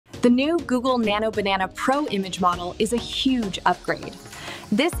The new Google Nano Banana Pro image model is a huge upgrade.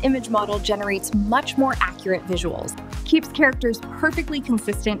 This image model generates much more accurate visuals, keeps characters perfectly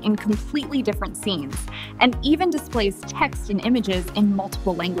consistent in completely different scenes, and even displays text and images in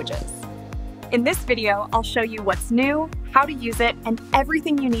multiple languages. In this video, I'll show you what's new, how to use it, and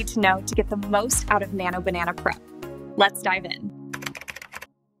everything you need to know to get the most out of NanoBanana Pro. Let's dive in.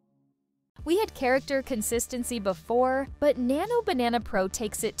 We had character consistency before, but NanoBanana Pro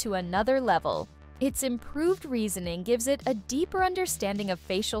takes it to another level. Its improved reasoning gives it a deeper understanding of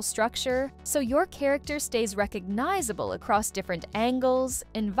facial structure, so your character stays recognizable across different angles,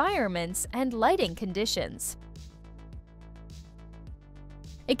 environments, and lighting conditions.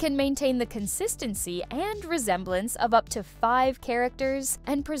 It can maintain the consistency and resemblance of up to 5 characters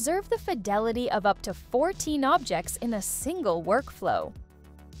and preserve the fidelity of up to 14 objects in a single workflow.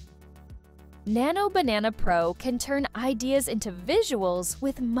 NanoBanana Pro can turn ideas into visuals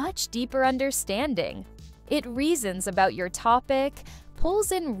with much deeper understanding. It reasons about your topic,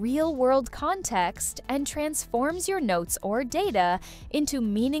 pulls in real-world context, and transforms your notes or data into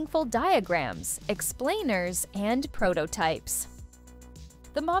meaningful diagrams, explainers, and prototypes.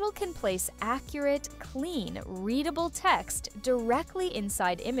 The model can place accurate, clean, readable text directly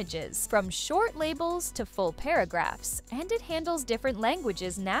inside images, from short labels to full paragraphs, and it handles different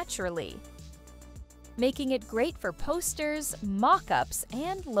languages naturally, making it great for posters, mock-ups,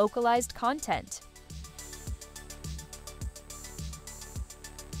 and localized content.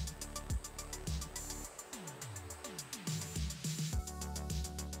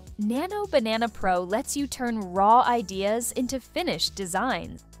 NanoBanana Pro lets you turn raw ideas into finished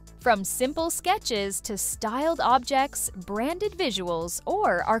designs. From simple sketches to styled objects, branded visuals,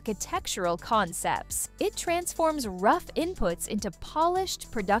 or architectural concepts, it transforms rough inputs into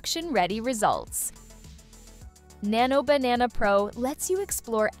polished, production-ready results. NanoBanana Pro lets you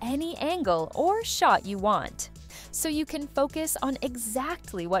explore any angle or shot you want, so you can focus on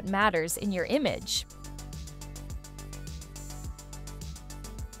exactly what matters in your image.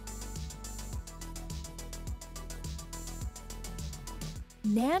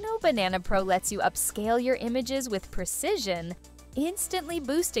 NanoBanana Pro lets you upscale your images with precision, instantly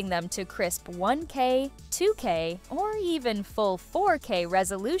boosting them to crisp 1K, 2K, or even full 4K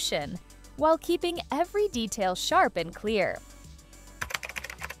resolution, while keeping every detail sharp and clear.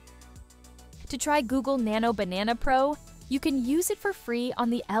 To try Google NanoBanana Pro, you can use it for free on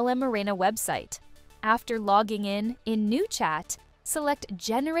the LM Arena website. After logging in New Chat, select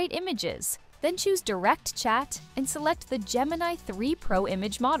Generate Images, then choose Direct Chat and select the Gemini 3 Pro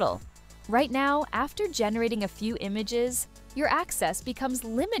image model. Right now, after generating a few images, your access becomes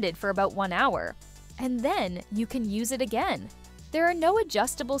limited for about 1 hour, and then you can use it again. There are no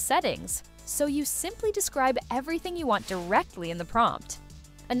adjustable settings, so you simply describe everything you want directly in the prompt.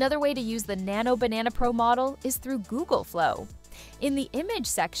 Another way to use the NanoBanana Pro model is through Google Flow. In the image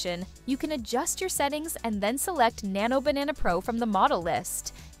section, you can adjust your settings and then select NanoBanana Pro from the model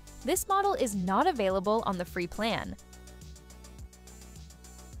list. This model is not available on the free plan.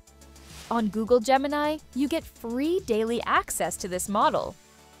 On Google Gemini, you get free daily access to this model.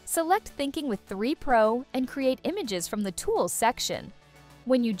 Select Thinking with 3 Pro and create images from the Tools section.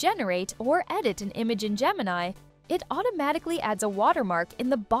 When you generate or edit an image in Gemini, it automatically adds a watermark in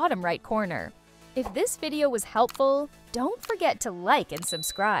the bottom right corner. If this video was helpful, don't forget to like and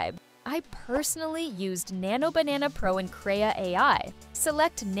subscribe. I personally used NanoBanana Pro in Krea AI.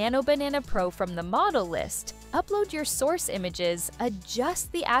 Select NanoBanana Pro from the model list, upload your source images,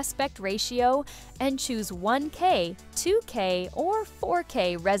 adjust the aspect ratio, and choose 1K, 2K, or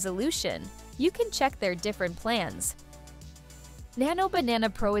 4K resolution. You can check their different plans.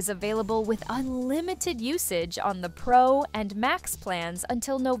 NanoBanana Pro is available with unlimited usage on the Pro and Max plans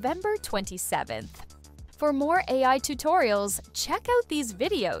until November 27th. For more AI tutorials, check out these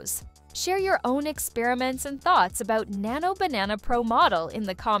videos. Share your own experiments and thoughts about NanoBanana Pro model in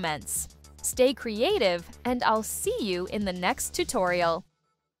the comments. Stay creative, and I'll see you in the next tutorial.